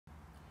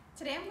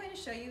Today I'm going to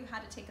show you how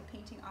to take a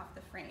painting off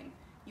the frame.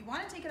 You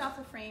want to take it off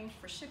the frame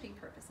for shipping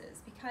purposes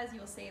because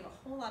you will save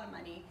a whole lot of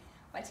money.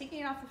 By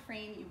taking it off the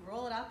frame, you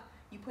roll it up,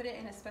 you put it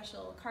in a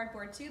special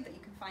cardboard tube that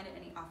you can find at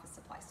any office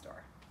supply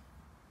store.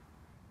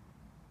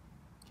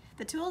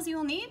 The tools you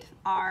will need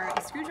are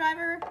a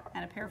screwdriver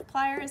and a pair of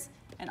pliers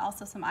and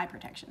also some eye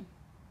protection.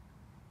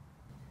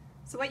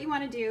 So what you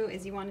want to do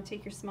is you want to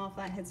take your small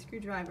flathead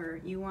screwdriver,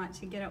 you want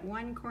to get at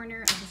one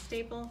corner of the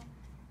staple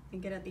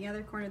and get at the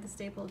other corner of the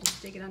staple,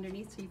 just dig it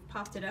underneath so you've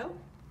popped it out.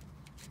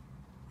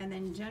 And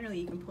then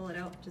generally you can pull it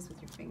out just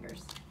with your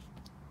fingers.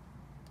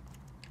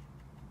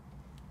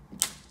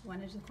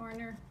 One edge of the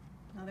corner,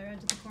 another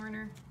edge of the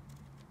corner.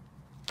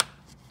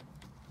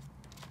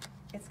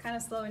 It's kind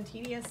of slow and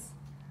tedious,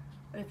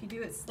 but if you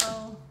do it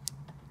slow,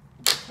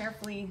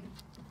 carefully,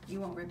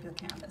 you won't rip your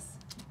canvas.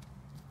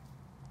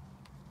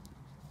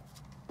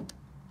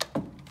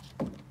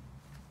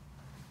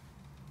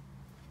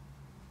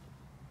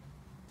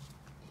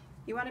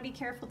 You want to be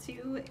careful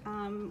too,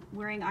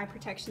 wearing eye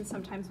protection.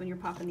 Sometimes when you're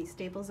popping these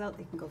staples out,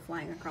 they can go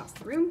flying across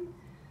the room.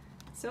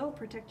 So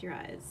protect your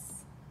eyes.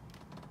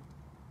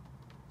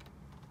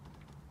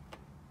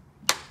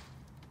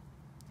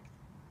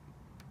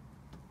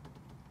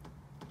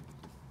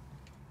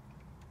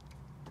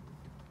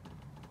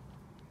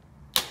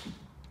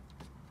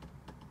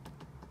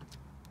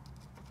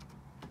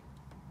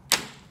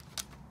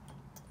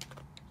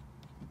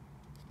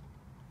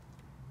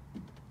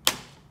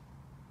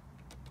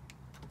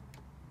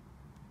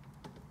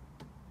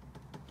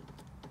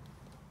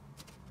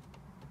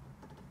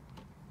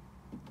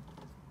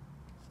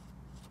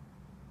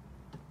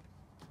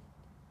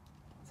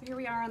 So here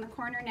we are on the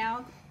corner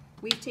now.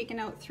 We've taken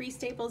out 3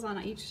 staples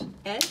on each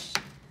edge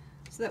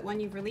so that when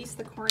you've released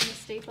the corner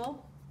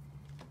staple,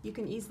 you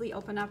can easily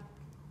open up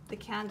the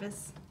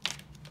canvas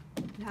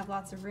and have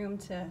lots of room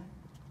to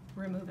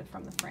remove it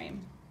from the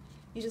frame.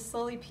 You just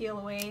slowly peel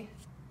away.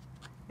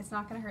 It's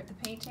not going to hurt the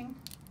painting.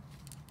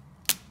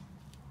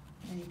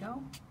 There you go.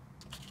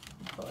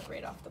 You pull it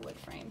right off the wood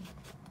frame.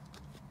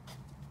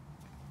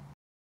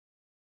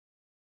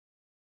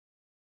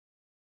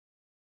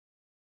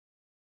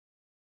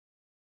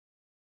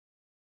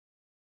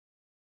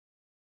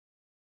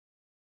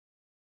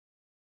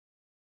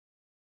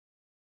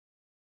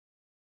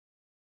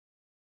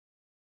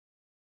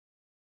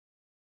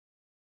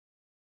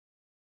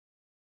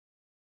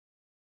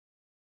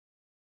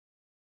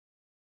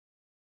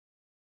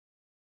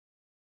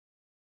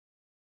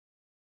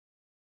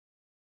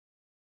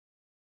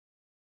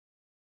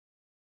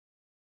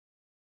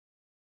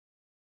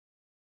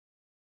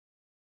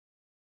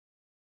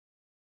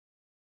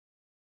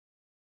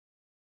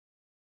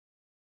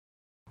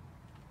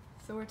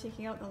 So we're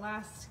taking out the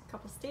last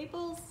couple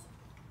staples.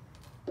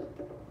 And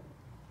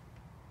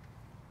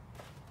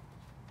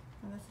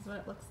this is what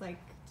it looks like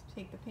to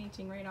take the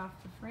painting right off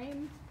the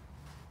frame.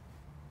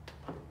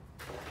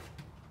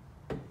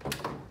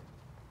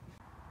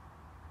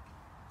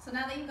 So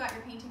now that you've got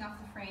your painting off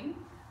the frame,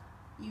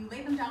 you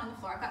lay them down on the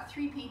floor. I've got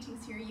 3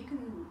 paintings here. You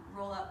can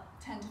roll up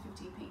 10 to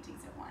 15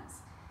 paintings at once.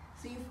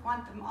 So you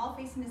want them all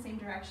facing the same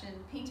direction,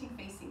 painting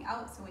facing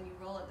out, so when you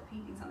roll up the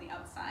paintings on the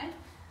outside.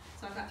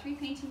 So I've got 3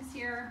 paintings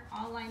here,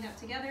 all lined up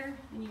together,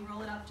 and you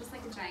roll it up just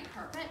like a giant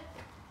carpet.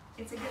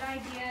 It's a good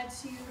idea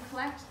to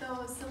collect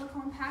those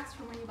silicone packs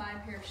from when you buy a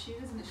pair of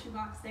shoes in the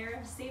shoebox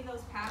there. Save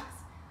those packs,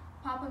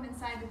 pop them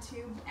inside the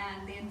tube,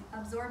 and they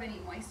absorb any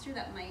moisture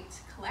that might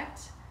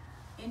collect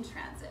in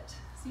transit.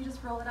 So you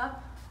just roll it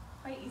up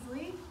quite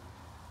easily.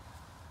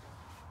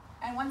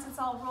 And once it's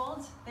all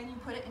rolled, then you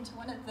put it into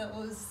one of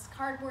those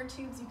cardboard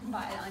tubes you can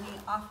buy at any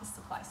office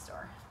supply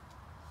store.